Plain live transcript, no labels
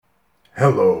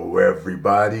Hello,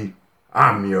 everybody.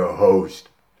 I'm your host,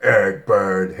 Eric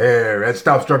Bird here at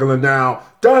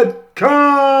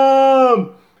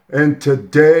StopStrugglingNow.com. And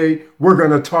today we're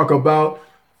going to talk about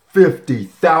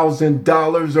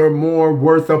 $50,000 or more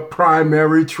worth of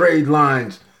primary trade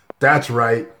lines. That's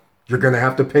right. You're going to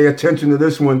have to pay attention to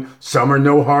this one. Some are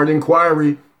no hard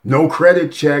inquiry, no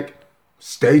credit check.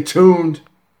 Stay tuned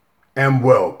and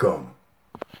welcome.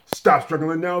 Stop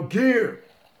Struggling Now gear.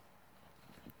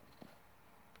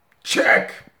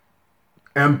 Check.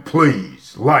 And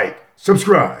please like,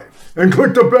 subscribe, and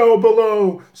click the bell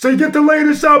below so you get the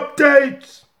latest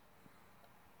updates.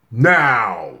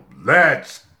 Now,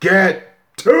 let's get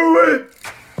to it.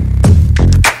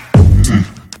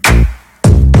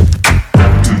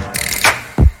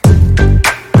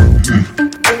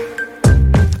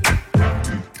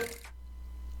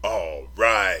 All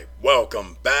right,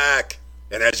 welcome back.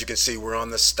 And as you can see, we're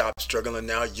on the Stop Struggling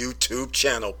Now YouTube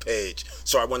channel page.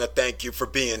 So I want to thank you for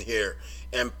being here.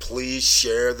 And please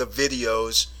share the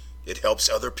videos. It helps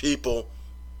other people.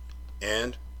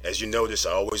 And as you notice,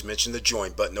 I always mention the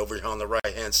join button over here on the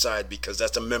right hand side because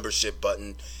that's a membership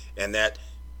button. And that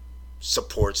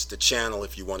supports the channel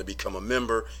if you want to become a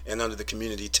member. And under the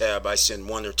community tab, I send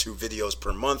 1 or 2 videos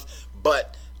per month.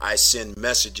 But I send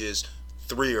messages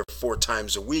 3 or 4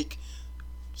 times a week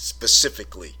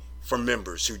specifically for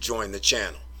members who join the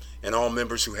channel. And all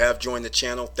members who have joined the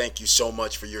channel, thank you so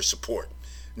much for your support.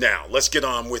 Now, let's get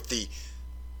on with the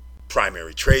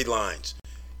primary trade lines.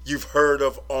 You've heard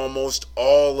of almost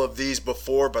all of these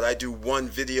before, but I do one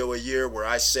video a year where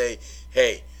I say,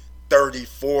 hey,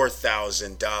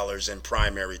 $34,000 in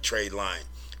primary trade line.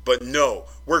 But no,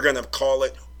 we're going to call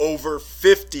it over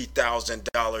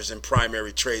 $50,000 in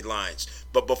primary trade lines.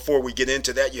 But before we get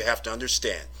into that, you have to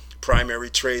understand, primary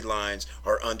trade lines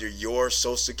are under your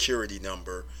Social Security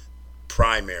number,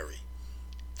 primary.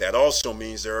 That also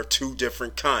means there are 2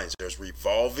 different kinds. There's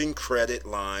revolving credit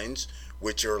lines,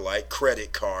 which are like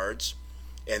credit cards,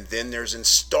 and then there's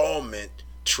installment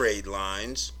trade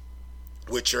lines,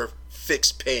 which are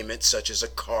fixed payments such as a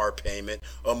car payment,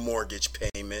 a mortgage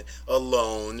payment, a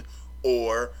loan,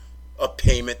 or a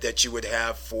payment that you would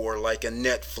have for like a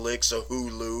Netflix, a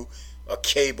Hulu, a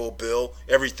cable bill.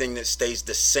 Everything that stays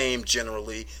the same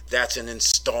generally, that's an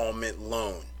installment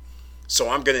loan. So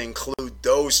I'm going to include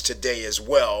those today as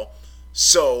well.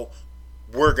 So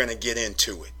we're going to get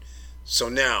into it. So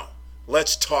now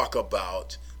let's talk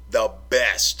about the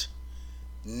best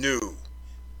new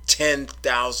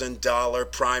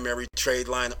 $10,000 primary trade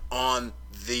line on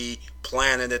the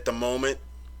planet at the moment.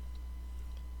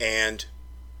 And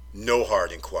no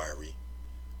hard inquiry,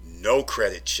 no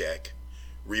credit check,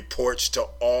 reports to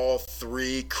all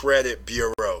 3 credit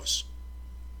bureaus.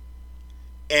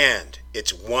 And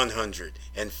it's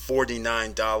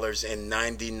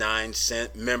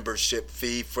 $149.99 membership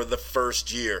fee for the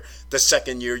first year. The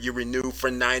second year you renew for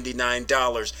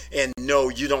 $99. And no,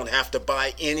 you don't have to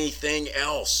buy anything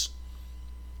else.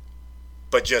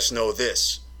 But just know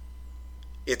this,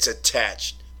 it's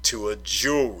attached to a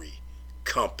jewelry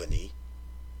company.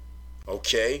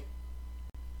 Okay?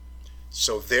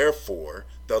 So therefore,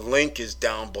 the link is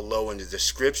down below in the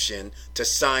description to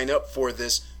sign up for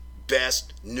this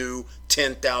best new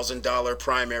 $10,000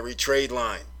 primary trade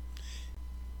line.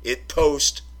 It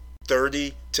posts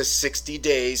 30 to 60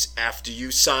 days after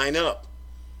you sign up.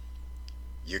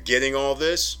 You're getting all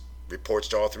this? Reports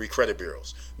to all 3 credit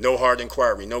bureaus. No hard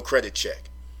inquiry, no credit check.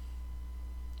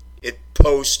 It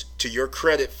posts to your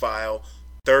credit file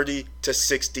 30 to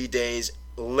 60 days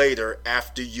later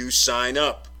after you sign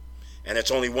up. And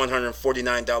it's only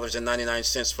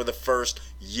 $149.99 for the first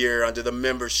year under the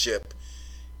membership.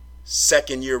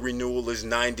 Second year renewal is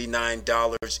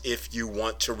 $99 if you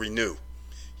want to renew.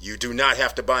 You do not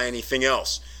have to buy anything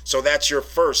else. So that's your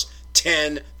first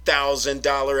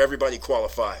 $10,000. Everybody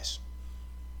qualifies.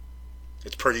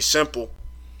 It's pretty simple.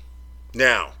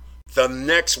 Now, the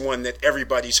next one that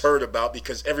everybody's heard about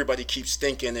because everybody keeps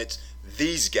thinking it's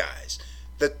these guys.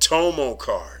 The Tomo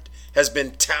card has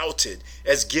been touted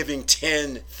as giving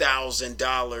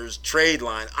 $10,000 trade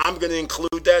line. I'm going to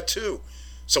include that too.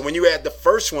 So when you add the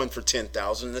first one for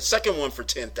 $10,000 and the second one for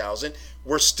 $10,000,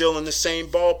 we're still in the same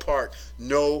ballpark.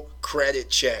 No credit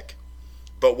check.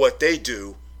 But what they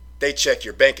do, they check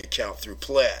your bank account through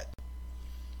Plaid.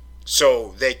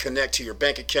 So they connect to your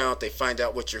bank account, they find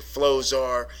out what your flows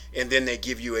are, and then they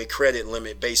give you a credit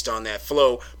limit based on that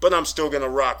flow. But I'm still going to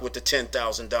rock with the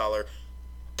 $10,000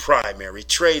 primary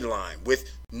trade line with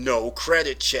no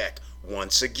credit check.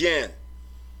 Once again,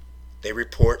 they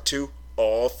report to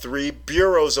all 3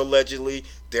 bureaus allegedly.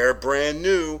 They're brand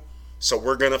new. So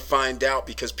we're going to find out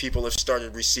because people have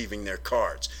started receiving their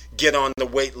cards. Get on the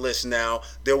wait list now.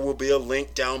 There will be a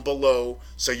link down below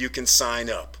so you can sign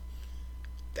up.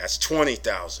 That's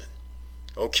 20,000.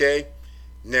 Okay?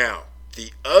 Now,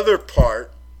 the other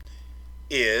part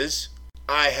is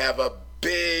I have a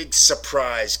big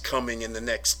surprise coming in the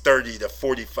next 30 to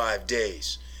 45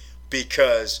 days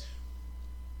because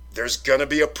there's going to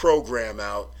be a program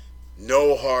out,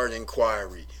 no hard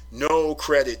inquiry, no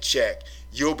credit check.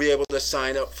 You'll be able to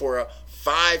sign up for a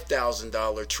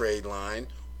 $5,000 trade line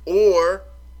or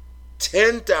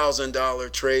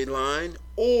 $10,000 trade line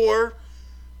or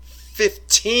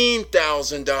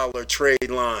 $15,000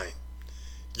 trade line.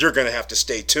 You're going to have to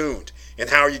stay tuned. And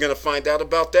how are you going to find out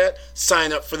about that?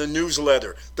 Sign up for the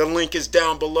newsletter. The link is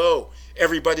down below.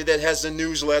 Everybody that has the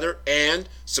newsletter and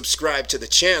subscribe to the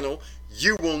channel,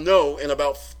 you will know in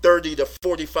about 30 to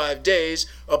 45 days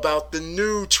about the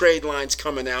new trade lines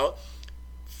coming out.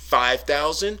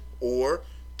 5,000 or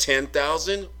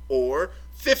 10,000 or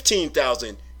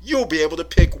 15,000. You'll be able to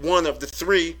pick one of the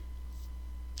three.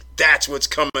 That's what's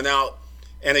coming out.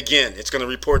 And again, it's going to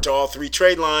report to all three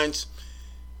trade lines.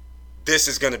 This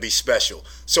is going to be special.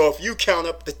 So if you count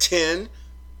up the 10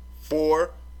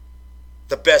 for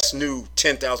the best new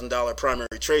 $10,000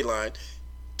 primary trade line,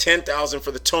 10,000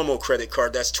 for the Tomo credit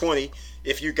card, that's 20.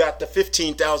 If you got the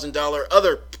 $15,000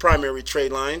 other primary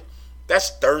trade line,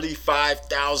 that's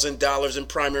 $35,000 in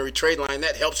primary trade line.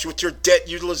 That helps you with your debt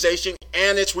utilization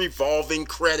and it's revolving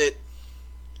credit.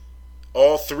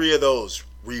 All three of those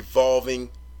revolving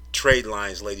trade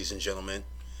lines, ladies and gentlemen.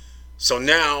 So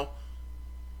now,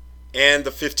 and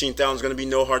the 15,000 is going to be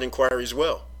no hard inquiry as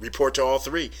well. Report to all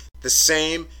three. The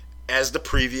same as the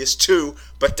previous two,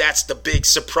 but that's the big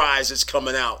surprise that's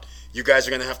coming out. You guys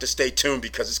are going to have to stay tuned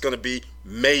because it's going to be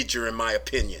major in my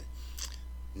opinion.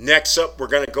 Next up, we're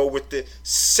going to go with the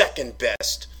second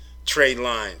best trade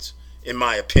lines, in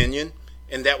my opinion,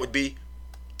 and that would be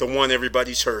the one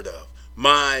everybody's heard of,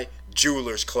 My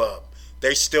Jewelers Club.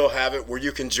 They still have it where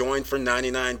you can join for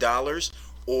 $99,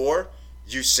 or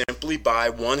you simply buy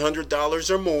 $100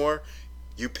 or more,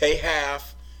 you pay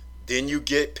half, then you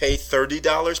pay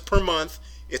 $30 per month.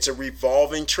 It's a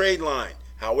revolving trade line.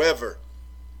 However,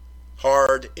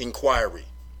 hard inquiry,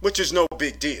 which is no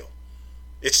big deal.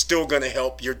 It's still going to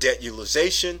help your debt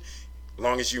utilization, as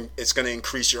long as it's going to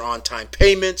increase your on-time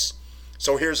payments.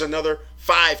 So here's another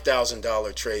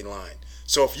 $5,000 trade line.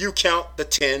 So if you count the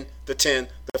 10,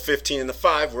 the 15, and the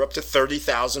 5, we're up to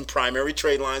 30,000 primary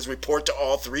trade lines. Report to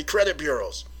all three credit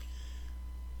bureaus.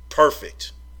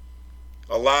 Perfect.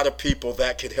 A lot of people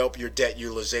that could help your debt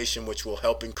utilization, which will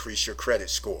help increase your credit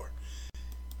score.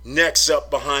 Next up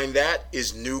behind that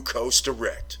is New Coast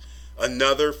Direct.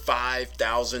 Another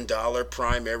 $5,000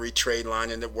 primary trade line,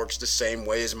 and it works the same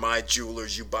way as My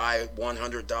Jewelers. You buy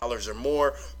 $100 or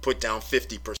more, put down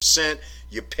 50%,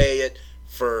 you pay it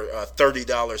for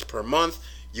 $30 per month.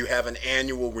 You have an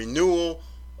annual renewal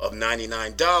of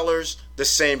 $99, the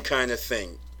same kind of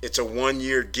thing. It's a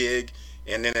one-year gig,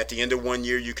 and then at the end of 1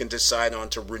 year, you can decide on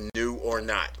to renew or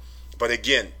not. But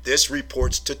again, this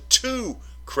reports to 2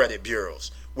 credit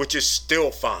bureaus, which is still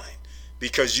fine,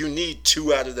 because you need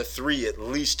 2 out of the 3 at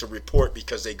least to report,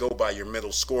 because they go by your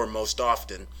middle score most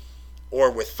often. Or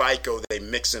with FICO, they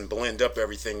mix and blend up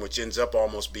everything, which ends up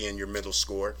almost being your middle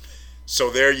score. So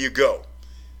there you go.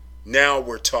 Now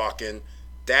we're talking.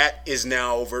 That is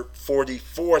now over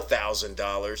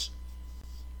 $44,000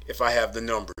 if I have the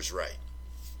numbers right.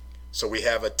 So we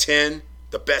have a 10,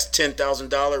 the best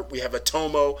 $10,000. We have a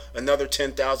Tomo, another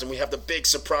 10,000. We have the big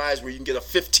surprise where you can get a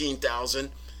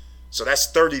 15,000. So that's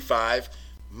 35.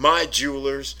 My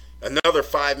Jewelers, another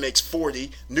 5 makes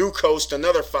 40. New Coast,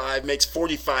 another 5 makes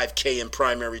 45K in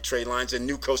primary trade lines, and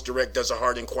New Coast Direct does a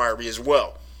hard inquiry as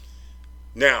well.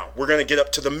 Now we're going to get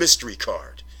up to the mystery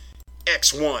card,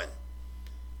 X1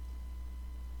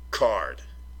 card,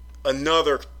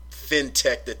 another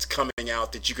fintech that's coming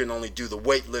out that you can only do the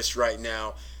wait list right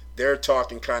now. They're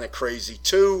talking kind of crazy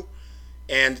too,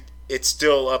 and it's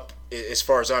still up as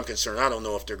far as I'm concerned. I don't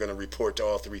know if they're going to report to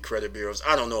all 3 credit bureaus.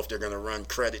 I don't know if they're going to run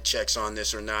credit checks on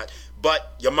this or not,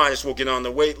 but you might as well get on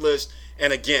the wait list.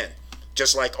 And again,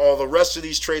 just like all the rest of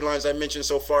these trade lines I mentioned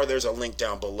so far, there's a link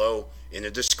down below in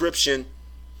the description.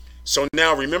 So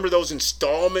now remember those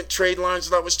installment trade lines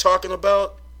that I was talking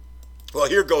about? Well,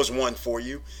 here goes one for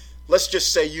you. Let's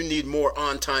just say you need more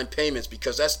on-time payments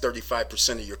because that's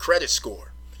 35% of your credit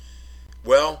score.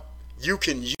 Well, you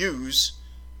can use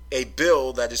a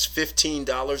bill that is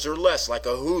 $15 or less, like a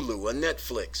Hulu, a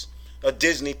Netflix, a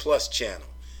Disney Plus channel.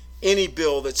 Any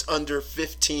bill that's under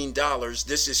 $15,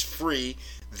 this is free.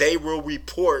 They will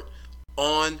report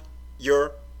on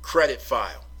your credit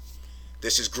file.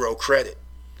 This is Grow Credit.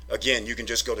 Again, you can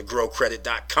just go to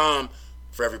growcredit.com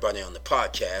for everybody on the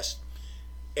podcast.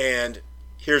 And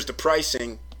here's the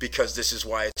pricing, because this is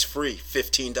why it's free.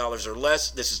 $15 or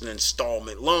less. This is an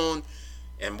installment loan.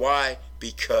 And why?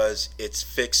 Because it's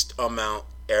fixed amount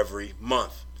every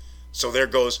month. So there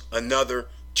goes another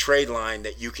trade line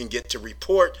that you can get to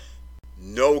report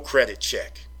no credit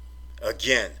check.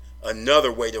 Again,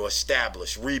 another way to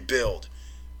establish, rebuild,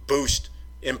 boost,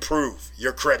 improve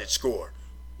your credit score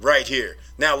right here.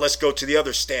 Now let's go to the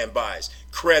other standbys.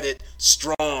 Credit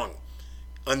Strong,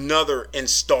 another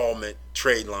installment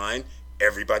trade line.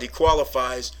 Everybody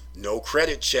qualifies, no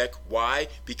credit check. Why?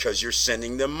 Because you're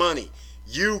sending them money.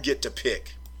 You get to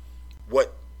pick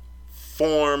what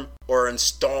form or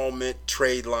installment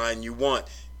trade line you want.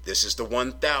 This is the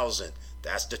 1,000.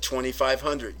 That's the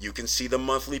 2,500. You can see the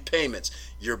monthly payments.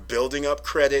 You're building up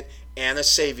credit and a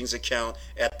savings account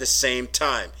at the same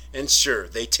time. And sure,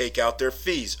 they take out their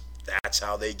fees. That's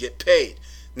how they get paid.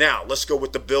 Now, let's go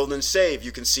with the build and save.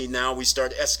 You can see now we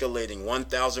start escalating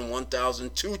 1,000,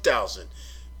 1,000, 2,000.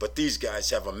 But these guys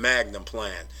have a Magnum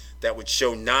plan that would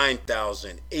show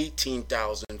 9,000,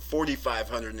 18,000,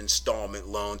 4,500 installment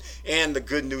loan. And the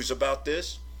good news about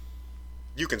this,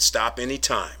 you can stop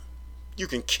anytime. You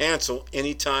can cancel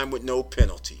anytime with no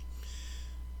penalty.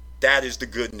 That is the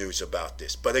good news about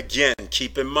this. But again,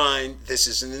 keep in mind, this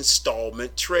is an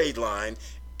installment trade line,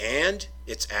 and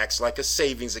it acts like a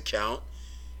savings account,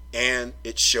 and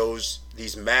it shows,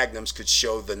 these Magnums could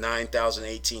show the 9,000,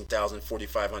 18,000,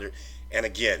 4,500. And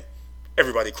again,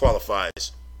 everybody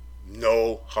qualifies.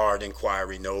 No hard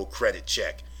inquiry, no credit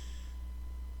check.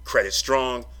 Credit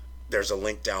Strong, there's a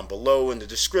link down below in the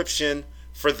description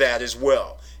for that as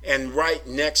well. And right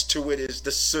next to it is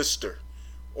the sister,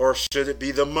 or should it be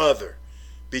the mother,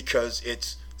 because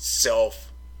it's self.com,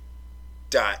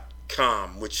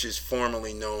 which is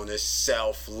formerly known as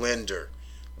Self Lender.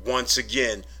 Once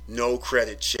again, no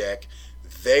credit check.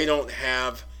 They don't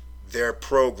have their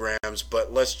programs,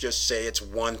 but let's just say it's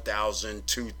 1,000,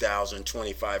 2,000,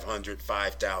 2,500,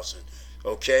 5,000.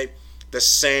 Okay? The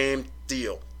same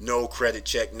deal. No credit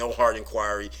check, no hard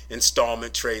inquiry,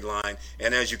 installment trade line.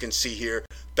 And as you can see here,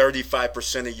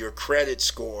 35% of your credit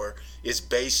score is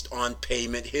based on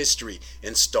payment history.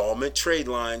 Installment trade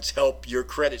lines help your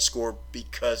credit score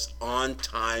because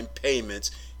on-time payments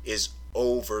is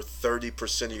over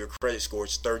 30% of your credit score.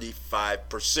 It's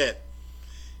 35%.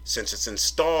 Since it's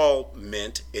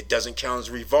installment, it doesn't count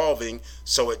as revolving,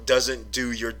 so it doesn't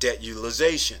do your debt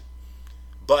utilization.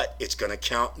 But it's going to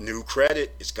count new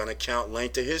credit. It's going to count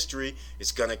length of history.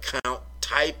 It's going to count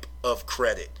type of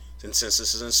credit. And since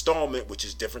this is installment, which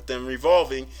is different than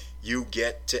revolving, you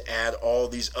get to add all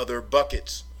these other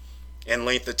buckets. And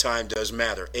length of time does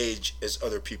matter. Age, as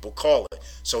other people call it.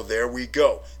 So there we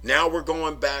go. Now we're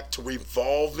going back to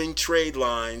revolving trade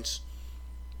lines.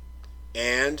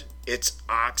 And it's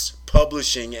Ox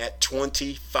Publishing at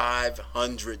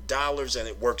 $2,500. And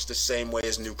it works the same way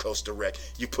as New Coast Direct.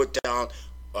 You put down,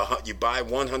 you buy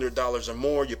 $100 or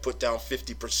more, you put down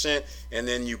 50%, and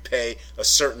then you pay a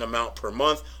certain amount per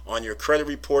month. On your credit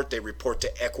report, they report to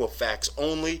Equifax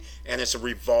only, and it's a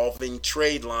revolving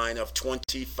trade line of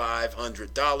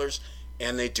 $2,500,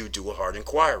 and they do a hard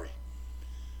inquiry.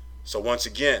 So once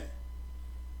again,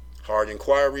 hard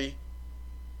inquiry,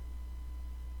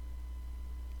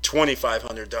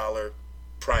 $2,500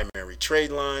 primary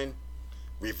trade line,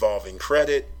 revolving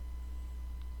credit,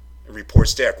 and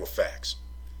reports to Equifax.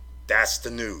 That's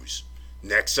the news.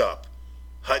 Next up,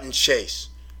 Hutton Chase,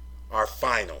 our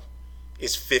final,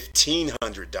 is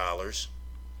 $1,500.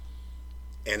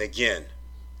 And again,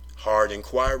 hard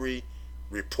inquiry,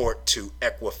 report to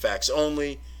Equifax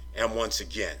only, and once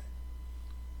again,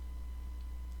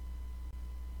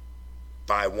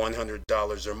 buy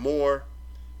 $100 or more,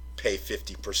 pay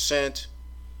 50%,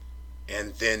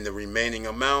 and then the remaining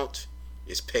amount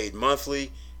is paid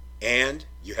monthly, and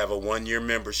you have a 1-year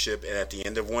membership, and at the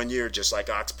end of 1 year, just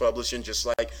like Ox Publishing, just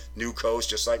like New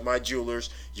Coast, just like My Jewelers,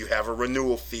 you have a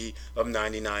renewal fee of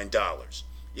 $99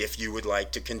 if you would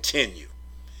like to continue.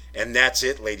 And that's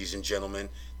it, ladies and gentlemen.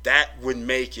 That would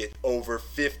make it over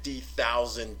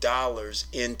 $50,000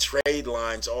 in trade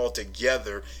lines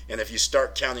altogether. And if you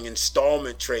start counting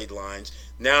installment trade lines,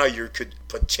 now you could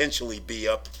potentially be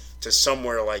up to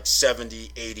somewhere like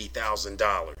 $70,000,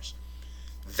 $80,000.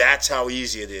 That's how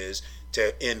easy it is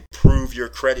to improve your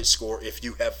credit score if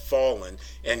you have fallen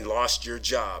and lost your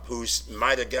job, who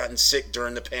might have gotten sick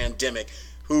during the pandemic.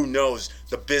 Who knows?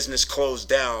 The business closed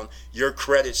down. Your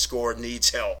credit score needs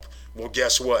help. Well,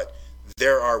 guess what?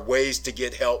 There are ways to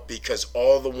get help, because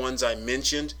all the ones I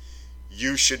mentioned,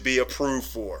 you should be approved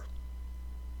for.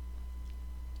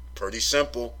 Pretty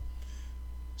simple.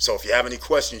 So if you have any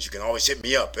questions, you can always hit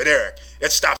me up at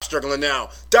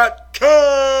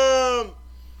Eric@StopStrugglingNow.com.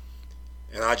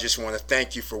 And I just want to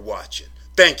thank you for watching.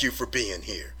 Thank you for being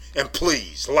here. And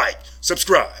please like,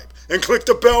 subscribe, and click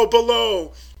the bell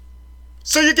below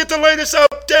so you get the latest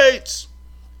updates.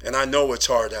 And I know it's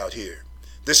hard out here.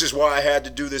 This is why I had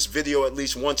to do this video at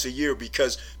least once a year,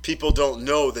 because people don't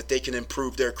know that they can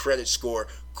improve their credit score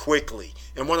quickly.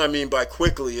 And what I mean by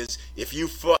quickly is if you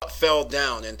fell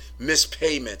down and missed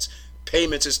payments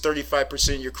is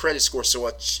 35% of your credit score. So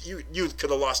you could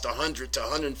have lost 100 to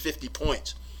 150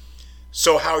 points.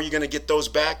 So how are you going to get those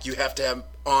back? You have to have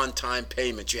on-time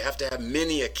payments. You have to have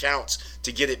many accounts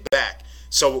to get it back.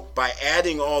 So by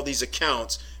adding all these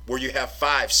accounts, where you have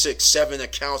 5, 6, 7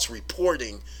 accounts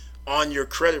reporting on your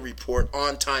credit report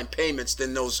on-time payments,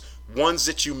 then those ones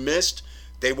that you missed,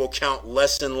 they will count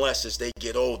less and less as they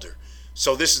get older.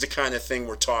 So this is the kind of thing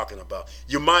we're talking about.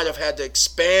 You might have had to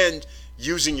expand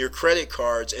using your credit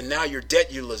cards, and now your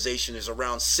debt utilization is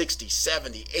around 60,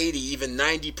 70, 80, even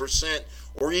 90%,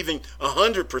 or even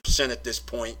 100% at this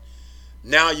point.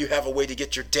 Now you have a way to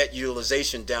get your debt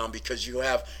utilization down, because you're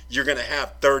going to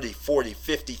have $30,000, $40,000,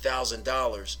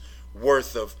 $50,000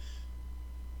 worth of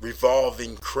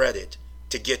revolving credit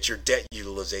to get your debt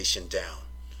utilization down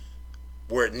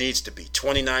where it needs to be.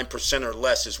 29% or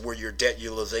less is where your debt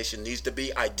utilization needs to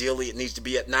be. Ideally, it needs to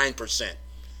be at 9%.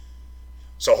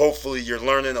 So hopefully you're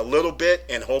learning a little bit,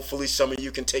 and hopefully some of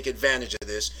you can take advantage of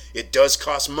this. It does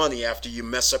cost money after you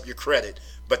mess up your credit,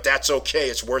 but that's okay.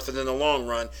 It's worth it in the long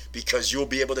run, because you'll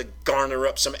be able to garner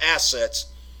up some assets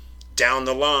down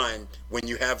the line when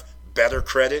you have better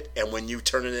credit and when you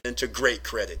turn it into great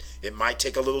credit. It might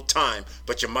take a little time,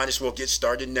 but you might as well get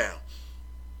started now.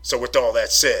 So with all that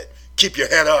said, keep your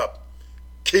head up,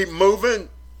 keep moving,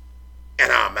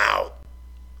 and I'm out.